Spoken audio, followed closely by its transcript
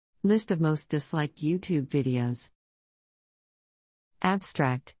List of most disliked YouTube videos.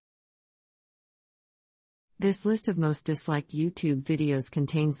 Abstract. This list of most disliked YouTube videos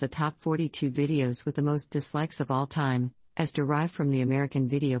contains the top 42 videos with the most dislikes of all time, as derived from the American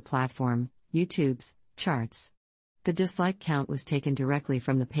video platform, YouTube's, charts. The dislike count was taken directly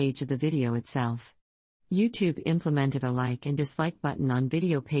from the page of the video itself. YouTube implemented a like and dislike button on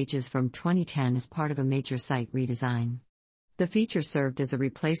video pages from 2010 as part of a major site redesign. The feature served as a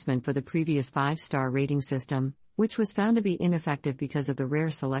replacement for the previous 5-star rating system, which was found to be ineffective because of the rare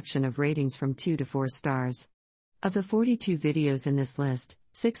selection of ratings from 2 to 4 stars. Of the 42 videos in this list,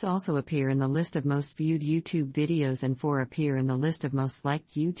 6 also appear in the list of most viewed YouTube videos and 4 appear in the list of most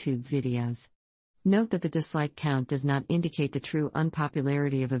liked YouTube videos. Note that the dislike count does not indicate the true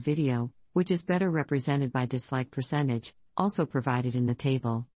unpopularity of a video, which is better represented by dislike percentage, also provided in the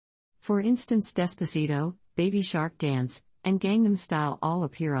table. For instance, Despacito, Baby Shark Dance, and Gangnam Style all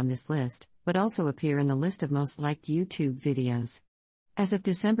appear on this list, but also appear in the list of most liked YouTube videos. As of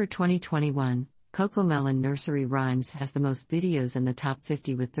December 2021, CoComelon Nursery Rhymes has the most videos in the top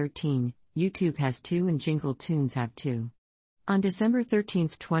 50 with 13, YouTube has 2 and Jingle Tunes have 2. On December 13,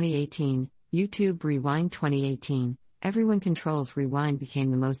 2018, YouTube Rewind 2018, Everyone Controls Rewind became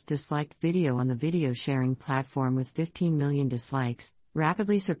the most disliked video on the video sharing platform with 15 million dislikes,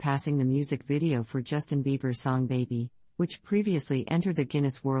 rapidly surpassing the music video for Justin Bieber's song Baby, which previously entered the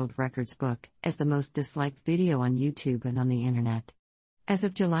Guinness World Records book as the most disliked video on YouTube and on the Internet. As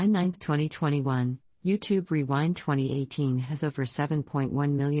of July 9, 2021, YouTube Rewind 2018 has over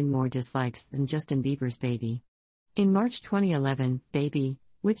 7.1 million more dislikes than Justin Bieber's Baby. In March 2011, Baby,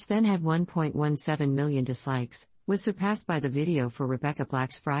 which then had 1.17 million dislikes, was surpassed by the video for Rebecca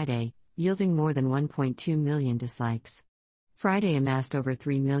Black's Friday, yielding more than 1.2 million dislikes. Friday amassed over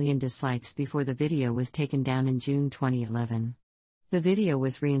 3 million dislikes before the video was taken down in June 2011. The video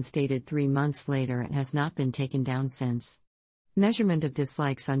was reinstated 3 months later and has not been taken down since. Measurement of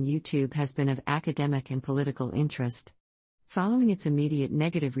dislikes on YouTube has been of academic and political interest. Following its immediate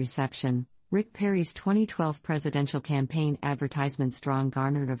negative reception, Rick Perry's 2012 presidential campaign advertisement Strong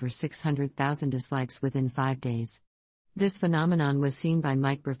garnered over 600,000 dislikes within 5 days. This phenomenon was seen by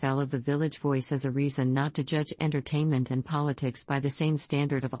Mike Berthel of The Village Voice as a reason not to judge entertainment and politics by the same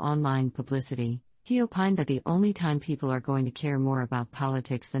standard of online publicity. He opined that the only time people are going to care more about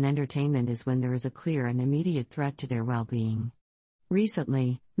politics than entertainment is when there is a clear and immediate threat to their well-being.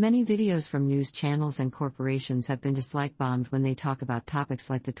 Recently, many videos from news channels and corporations have been dislike bombed when they talk about topics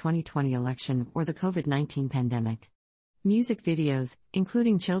like the 2020 election or the COVID-19 pandemic. Music videos,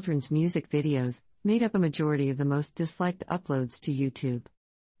 including children's music videos, made up a majority of the most disliked uploads to YouTube.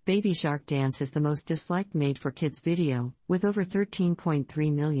 Baby Shark Dance is the most disliked made-for-kids video, with over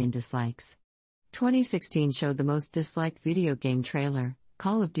 13.3 million dislikes. 2016 showed the most disliked video game trailer,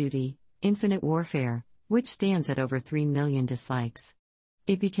 Call of Duty: Infinite Warfare, which stands at over 3 million dislikes.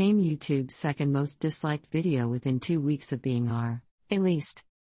 It became YouTube's second most disliked video within 2 weeks of being released.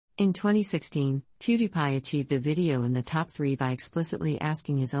 In 2016, PewDiePie achieved a video in the top 3 by explicitly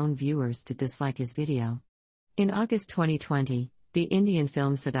asking his own viewers to dislike his video. In August 2020, the Indian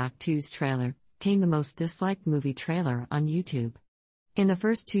film Sadak 2's trailer became the most disliked movie trailer on YouTube. In the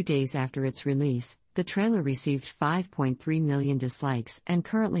first 2 days after its release, the trailer received 5.3 million dislikes and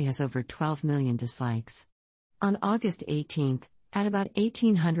currently has over 12 million dislikes. On August 18, at about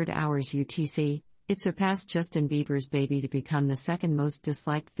 1800 hours UTC, it surpassed Justin Bieber's Baby to become the second most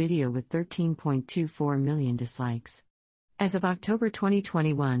disliked video with 13.24 million dislikes. As of October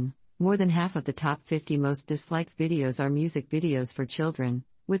 2021, more than half of the top 50 most disliked videos are music videos for children,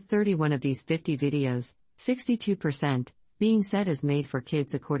 with 31 of these 50 videos, 62%, being said as made for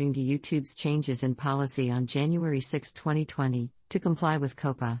kids according to YouTube's changes in policy on January 6, 2020, to comply with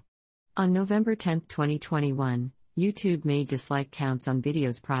COPPA. On November 10, 2021, YouTube made dislike counts on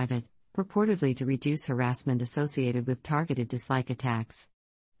videos private, purportedly to reduce harassment associated with targeted dislike attacks.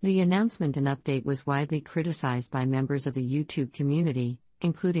 The announcement and update was widely criticized by members of the YouTube community,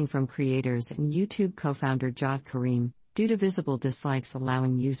 including from creators and YouTube co-founder Jawed Karim, due to visible dislikes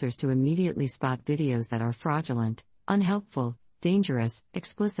allowing users to immediately spot videos that are fraudulent, unhelpful, dangerous,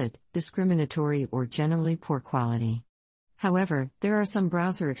 explicit, discriminatory, or generally poor quality. However, there are some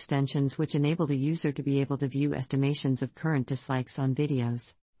browser extensions which enable the user to be able to view estimations of current dislikes on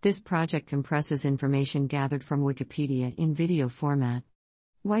videos. This project compresses information gathered from Wikipedia in video format.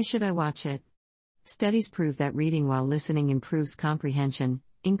 Why should I watch it? Studies prove that reading while listening improves comprehension,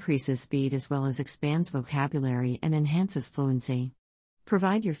 increases speed as well as expands vocabulary and enhances fluency.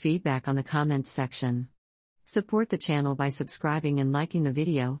 Provide your feedback on the comments section. Support the channel by subscribing and liking the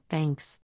video, thanks.